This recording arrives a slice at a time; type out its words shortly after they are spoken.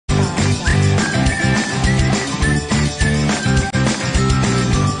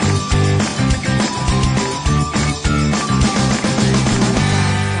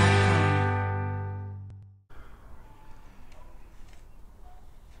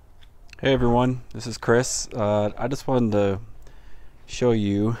Hey everyone, this is Chris. I just wanted to show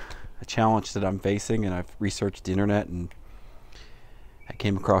you a challenge that I'm facing, and I've researched the internet and I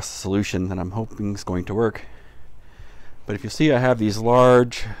came across a solution that I'm hoping is going to work. But if you see, I have these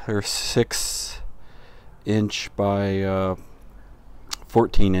large, they're 6" by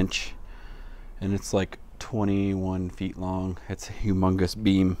 14" and it's like 21 feet long. It's a humongous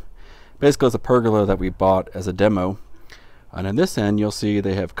beam. Basically, it's a pergola that we bought as a demo. And on this end, you'll see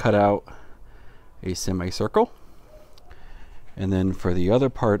they have cut out a semicircle. And then for the other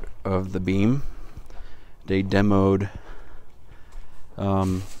part of the beam, they demoed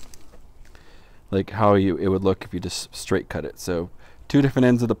like how it would look if you just straight cut it. So two different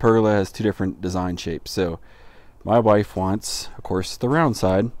ends of the pergola has two different design shapes. So my wife wants, of course, the round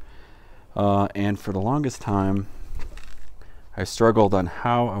side. And for the longest time, I struggled on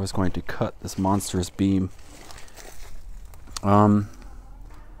how I was going to cut this monstrous beam. I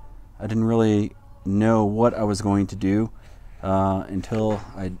didn't really know what I was going to do until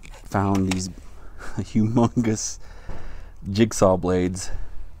I found these humongous jigsaw blades.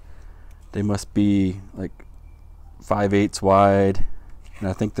 They must be like 5/8 wide, and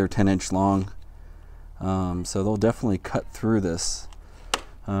I think they're 10" long. So they'll definitely cut through this.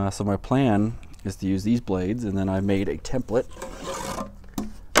 So my plan is to use these blades, and then I made a template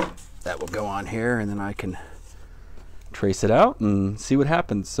that will go on here, and then I can trace it out and see what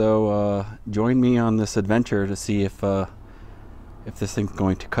happens. So join me on this adventure to see if this thing's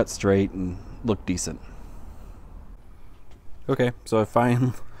going to cut straight and look decent. Okay, so I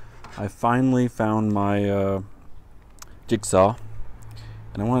finally found my jigsaw,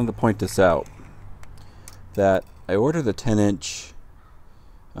 and I wanted to point this out, that I ordered the 10"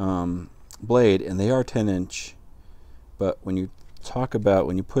 blade, and they are 10", but when you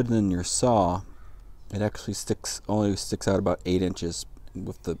put it in your saw, it actually only sticks out about 8".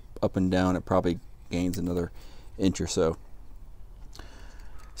 With the up and down, it probably gains another inch or so.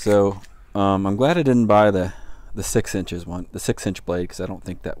 So I'm glad I didn't buy the 6" one, the 6" blade, because I don't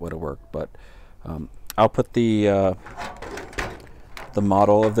think that would have worked. But I'll put the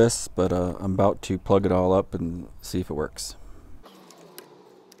model of this, but I'm about to plug it all up and see if it works.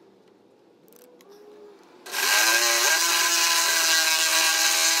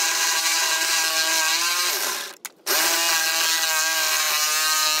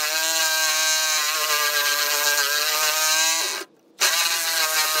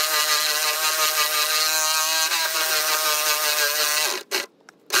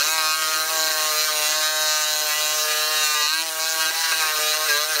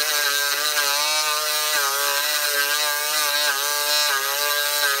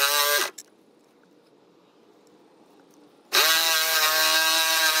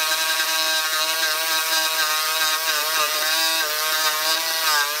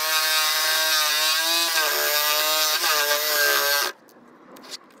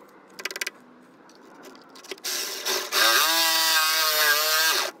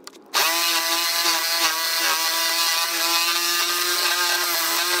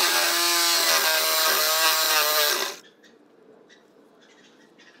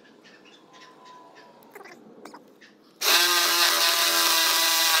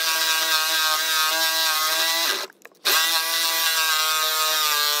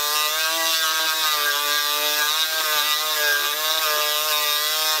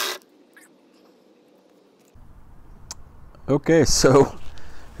 Okay, so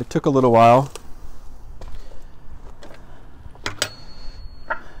it took a little while,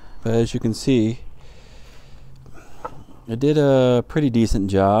 but as you can see, I did a pretty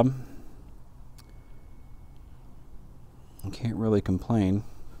decent job. I can't really complain,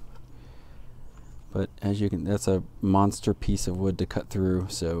 but as you can, that's a monster piece of wood to cut through,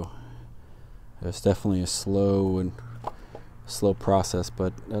 so it's definitely a slow process,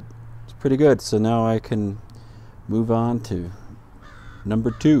 but that's pretty good. So now I can move on to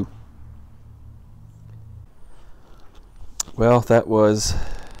number 2. Well, that was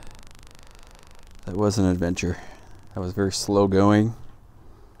an adventure. That was very slow going,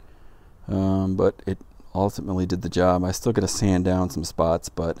 but it ultimately did the job. I still got to sand down some spots,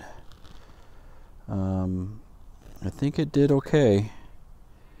 but I think it did okay.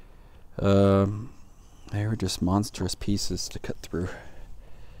 They were just monstrous pieces to cut through,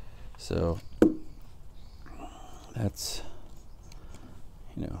 so that's,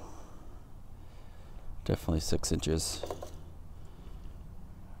 definitely 6". Just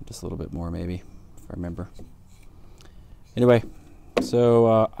a little bit more, maybe, if I remember. Anyway,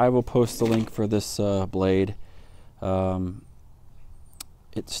 so I will post the link for this blade.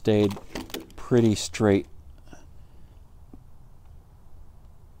 It stayed pretty straight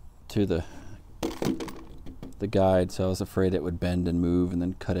to the guide, so I was afraid it would bend and move and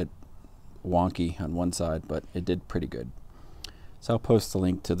then cut it wonky on one side, but it did pretty good. So I'll post a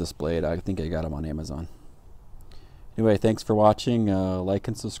link to this blade. I think I got them on Amazon. Anyway, thanks for watching. Like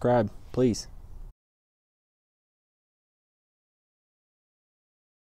and subscribe, please.